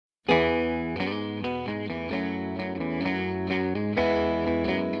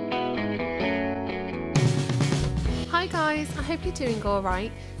hope you're doing alright.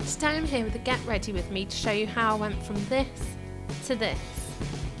 Today I'm here with a get ready with me to show you how I went from this to this.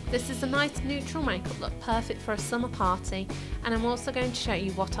 This is a nice neutral makeup look perfect for a summer party, and I'm also going to show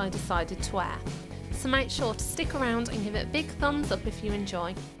you what I decided to wear. So make sure to stick around and give it a big thumbs up if you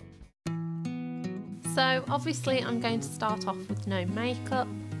enjoy. So obviously I'm going to start off with no makeup.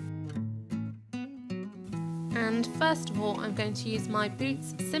 And first of all, I'm going to use my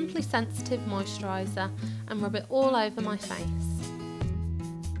Boots Simply Sensitive Moisturiser and rub it all over my face.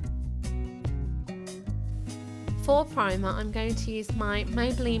 For primer, I'm going to use my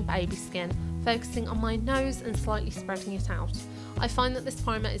Maybelline Baby Skin, focusing on my nose and slightly spreading it out. I find that this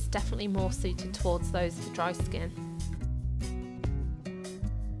primer is definitely more suited towards those with dry skin.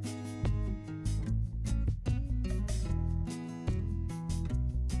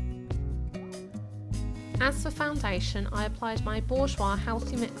 As for foundation, I applied my Bourjois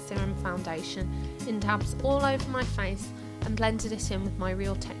Healthy Mix Serum foundation in dabs all over my face and blended it in with my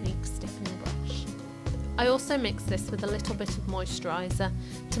Real Technique stiffening brush. I also mixed this with a little bit of moisturiser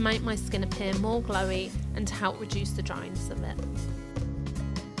to make my skin appear more glowy and to help reduce the dryness of it.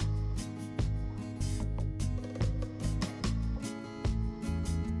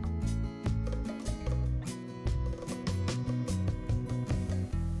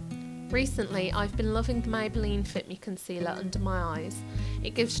 Recently, I've been loving the Maybelline FIT ME Concealer under my eyes.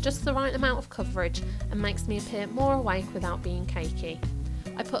 It gives just the right amount of coverage and makes me appear more awake without being cakey.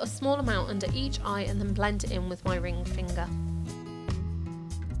 I put a small amount under each eye and then blend it in with my ring finger.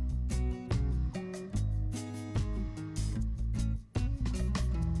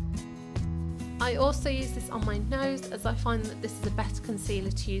 I also use this on my nose, as I find that this is a better concealer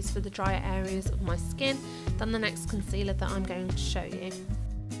to use for the drier areas of my skin than the next concealer that I'm going to show you.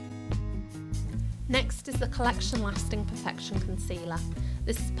 Next is the Collection Lasting Perfection Concealer.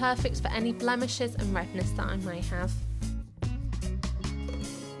 This is perfect for any blemishes and redness that I may have.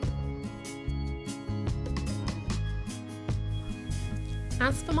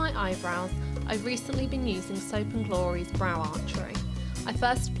 As for my eyebrows, I've recently been using Soap & Glory's Brow Archery. I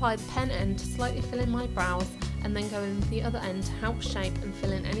first apply the pen end to slightly fill in my brows and then go in with the other end to help shape and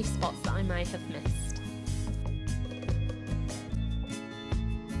fill in any spots that I may have missed.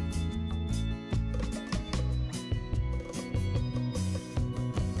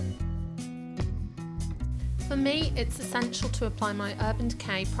 For me, it's essential to apply my Urban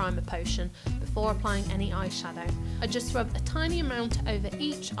Decay Primer Potion before applying any eyeshadow. I just rub a tiny amount over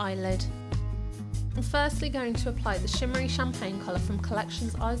each eyelid. I'm firstly going to apply the shimmery champagne colour from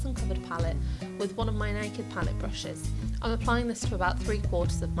Collection's Eyes Uncovered palette with one of my Naked palette brushes. I'm applying this to about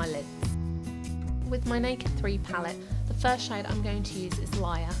 3/4 of my lids. With my Naked 3 palette, the first shade I'm going to use is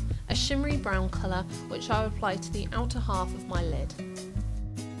Liar, a shimmery brown colour which I will apply to the outer half of my lid.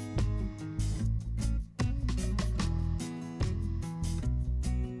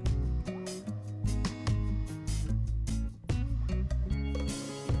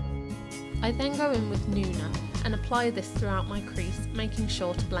 I then go in with Nude and apply this throughout my crease, making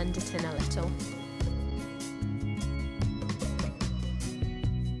sure to blend it in a little.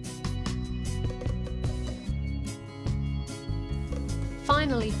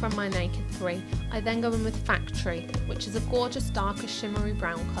 Finally, from my Naked 3, I then go in with Factory, which is a gorgeous darker shimmery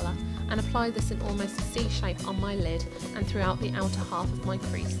brown colour, and apply this in almost a C shape on my lid and throughout the outer half of my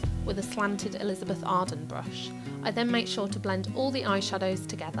crease with a slanted Elizabeth Arden brush. I then make sure to blend all the eyeshadows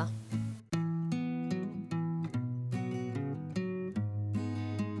together.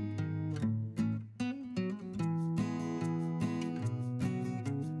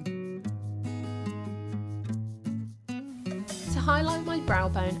 To highlight my brow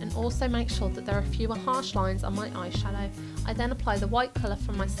bone and also make sure that there are fewer harsh lines on my eyeshadow, I then apply the white colour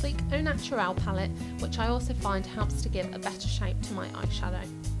from my sleek Au Naturel palette, which I also find helps to give a better shape to my eyeshadow.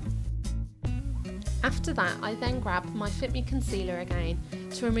 After that, I then grab my FIT ME Concealer again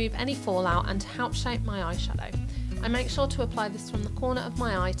to remove any fallout and to help shape my eyeshadow. I make sure to apply this from the corner of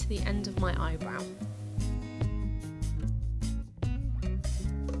my eye to the end of my eyebrow.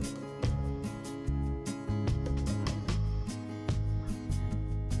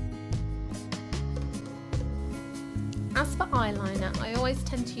 As for eyeliner, I always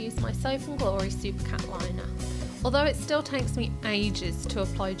tend to use my Soap & Glory Supercat liner. Although it still takes me ages to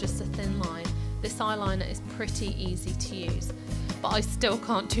apply just a thin line, this eyeliner is pretty easy to use, but I still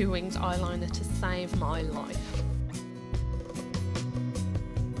can't do winged eyeliner to save my life.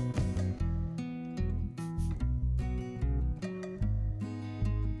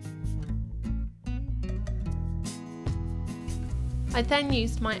 I then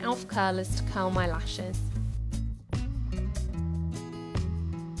used my e.l.f. curlers to curl my lashes.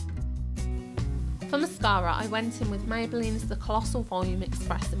 For mascara, I went in with Maybelline's The Colossal Volume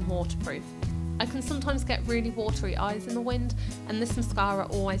Express in Waterproof. I can sometimes get really watery eyes in the wind, and this mascara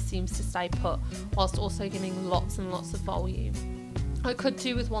always seems to stay put, whilst also giving lots and lots of volume. I could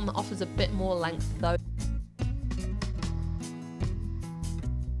do with one that offers a bit more length though.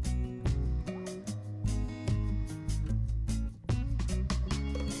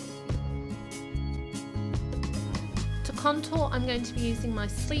 To contour, I'm going to be using my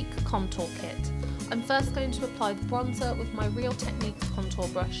Sleek Contour Kit. I'm first going to apply the bronzer with my Real Techniques contour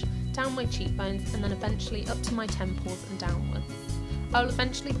brush down my cheekbones and then eventually up to my temples and downwards. I will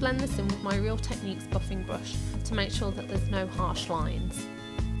eventually blend this in with my Real Techniques buffing brush to make sure that there's no harsh lines.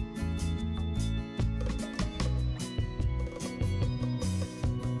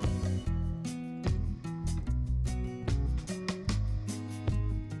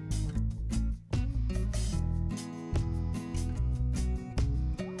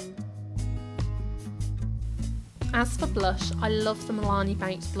 As for blush, I love the Milani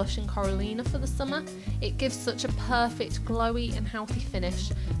Baked Blush in Corallina for the summer. It gives such a perfect glowy and healthy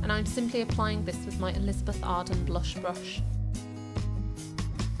finish, and I'm simply applying this with my Elizabeth Arden blush brush.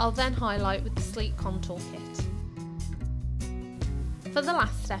 I'll then highlight with the Sleek Contour Kit. For the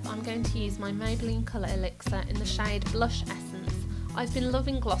last step, I'm going to use my Maybelline Colour Elixir in the shade Blush Essence. I've been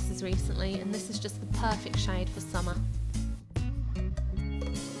loving glosses recently, and this is just the perfect shade for summer.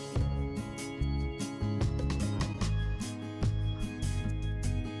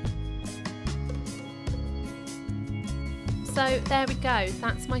 So there we go,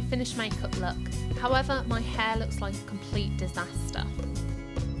 that's my finished makeup look. However, my hair looks like a complete disaster.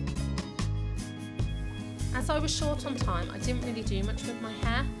 As I was short on time, I didn't really do much with my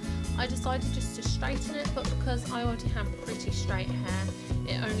hair. I decided just to straighten it, but because I already have pretty straight hair,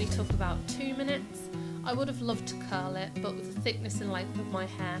 it only took about 2 minutes. I would have loved to curl it, but with the thickness and length of my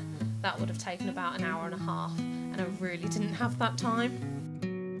hair, that would have taken about an hour and a half, and I really didn't have that time.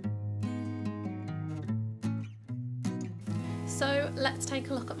 So let's take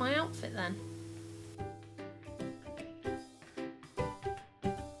a look at my outfit then.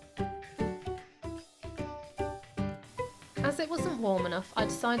 As it wasn't warm enough, I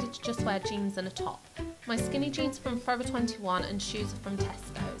decided to just wear jeans and a top. My skinny jeans are from Forever 21 and shoes are from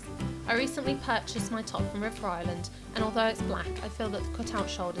Tesco's. I recently purchased my top from River Island, and although it's black, I feel that the cut-out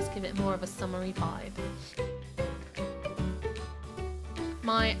shoulders give it more of a summery vibe.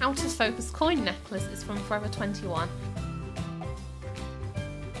 My out of focus coin necklace is from Forever 21.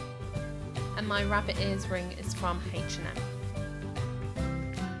 And my rabbit ears ring is from H&M.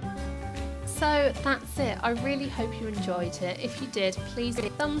 So that's it. I really hope you enjoyed it. If you did, please give a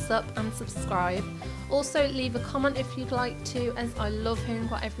thumbs up and subscribe. Also leave a comment if you'd like to, as I love hearing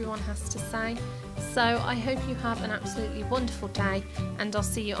what everyone has to say. So I hope you have an absolutely wonderful day, and I'll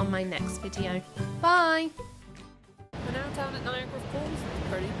see you on my next video. Bye! We're now down at Niagara Falls. It's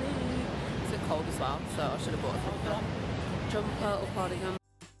pretty big. It's a bit cold as well, so I should have bought a jumper or cardigan.